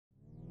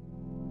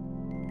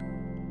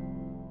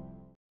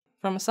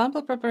From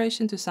sample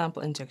preparation to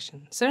sample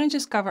injection,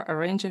 syringes cover a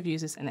range of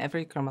uses in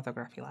every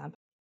chromatography lab.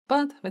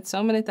 But with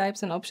so many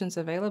types and options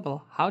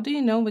available, how do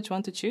you know which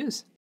one to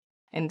choose?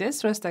 In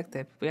this Restek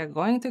tip, we are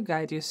going to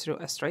guide you through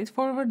a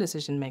straightforward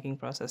decision-making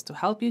process to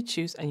help you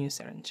choose a new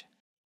syringe.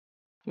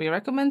 We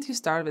recommend you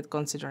start with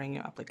considering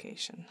your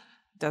application.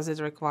 Does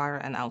it require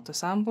an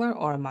autosampler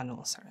or a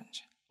manual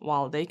syringe?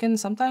 While they can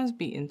sometimes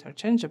be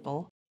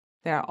interchangeable,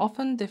 there are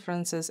often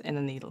differences in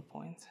the needle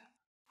point.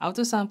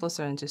 Autosampler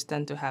syringes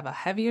tend to have a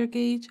heavier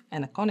gauge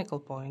and a conical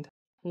point,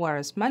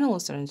 whereas manual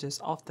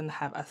syringes often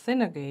have a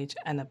thinner gauge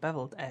and a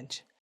beveled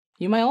edge.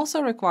 You may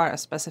also require a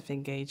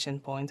specific gauge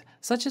and point,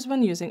 such as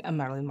when using a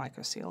Marilyn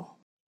microseal.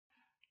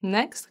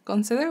 Next,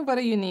 consider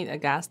whether you need a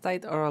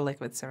gas-tight or a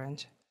liquid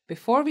syringe.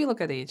 Before we look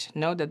at each,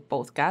 note that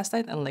both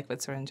gas-tight and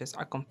liquid syringes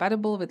are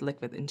compatible with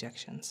liquid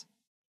injections.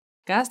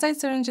 Gas-tight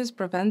syringes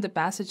prevent the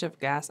passage of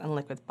gas and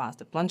liquid past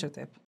the plunger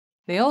tip.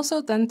 They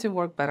also tend to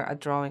work better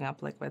at drawing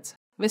up liquids,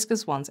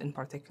 viscous ones in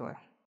particular.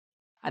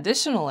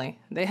 Additionally,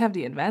 they have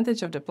the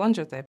advantage of the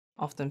plunger tip,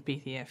 often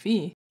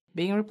PTFE,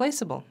 being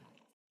replaceable.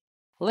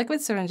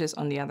 Liquid syringes,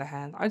 on the other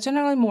hand, are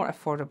generally more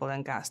affordable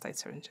than gas-tight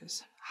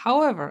syringes.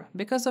 However,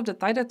 because of the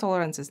tighter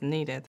tolerances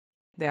needed,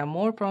 they are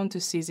more prone to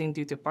seizing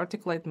due to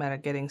particulate matter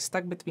getting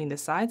stuck between the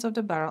sides of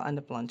the barrel and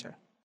the plunger.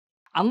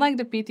 Unlike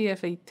the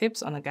PTFE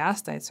tips on the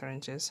gas-tight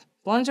syringes,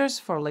 plungers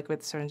for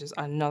liquid syringes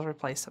are not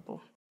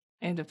replaceable.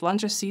 If the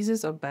plunger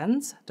seizes or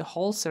bends, the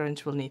whole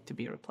syringe will need to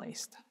be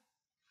replaced.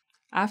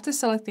 After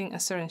selecting a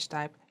syringe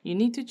type, you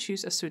need to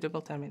choose a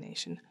suitable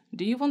termination.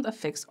 Do you want a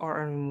fixed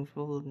or a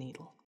removable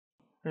needle?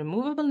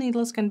 Removable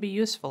needles can be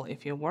useful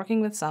if you're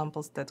working with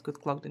samples that could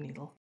clog the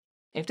needle.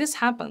 If this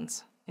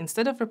happens,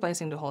 instead of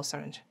replacing the whole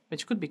syringe,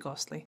 which could be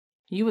costly,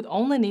 you would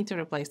only need to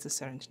replace the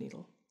syringe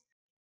needle.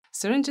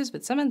 Syringes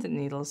with cemented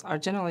needles are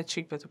generally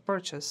cheaper to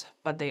purchase,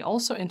 but they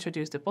also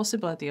introduce the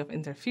possibility of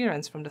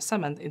interference from the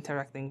cement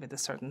interacting with the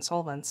certain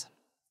solvents.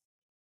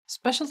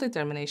 Specialty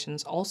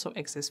terminations also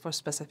exist for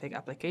specific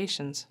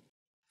applications.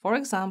 For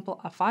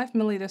example, a 5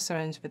 ml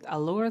syringe with a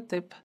lower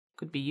tip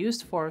could be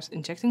used for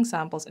injecting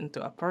samples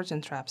into a purge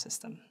and trap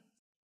system.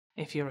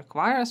 If you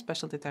require a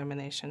specialty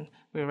termination,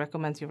 we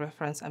recommend you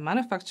reference a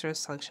manufacturer's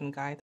selection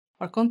guide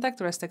or contact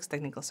Restek's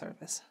technical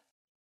service.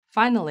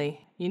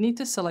 Finally, you need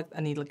to select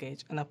a needle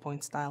gauge and a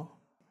point style.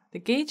 The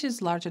gauge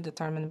is largely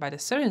determined by the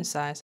syringe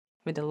size.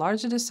 With the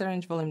larger the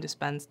syringe volume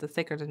dispensed, the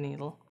thicker the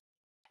needle.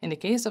 In the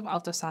case of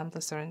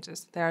autosampler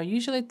syringes, there are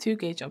usually 2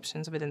 gauge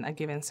options within a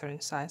given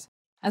syringe size,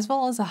 as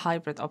well as a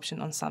hybrid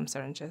option on some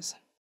syringes.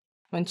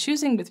 When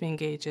choosing between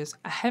gauges,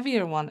 a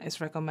heavier one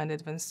is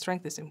recommended when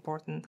strength is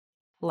important,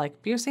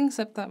 like piercing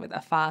septa with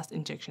a fast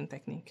injection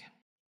technique.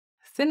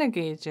 Thinner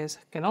gauges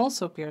can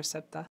also pierce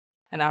septa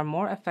and are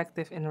more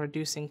effective in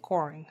reducing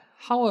coring.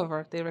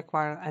 However, they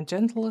require a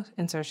gentle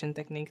insertion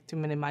technique to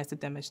minimize the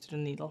damage to the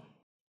needle.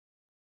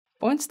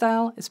 Point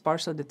style is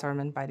partially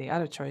determined by the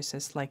other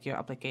choices like your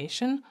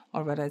application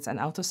or whether it's an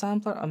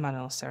autosampler or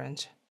manual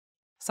syringe.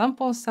 Some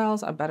point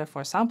styles are better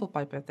for sample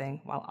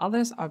pipetting, while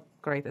others are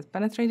great at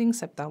penetrating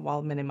septa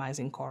while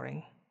minimizing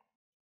coring.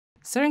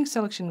 Syringe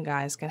selection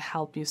guides can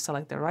help you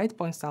select the right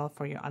point style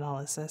for your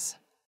analysis.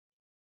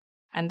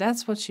 And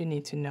that's what you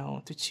need to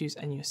know to choose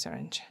a new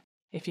syringe.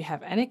 If you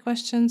have any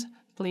questions,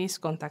 please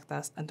contact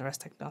us at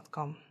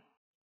restek.com.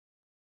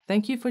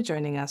 Thank you for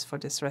joining us for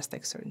this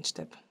Restek syringe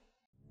tip.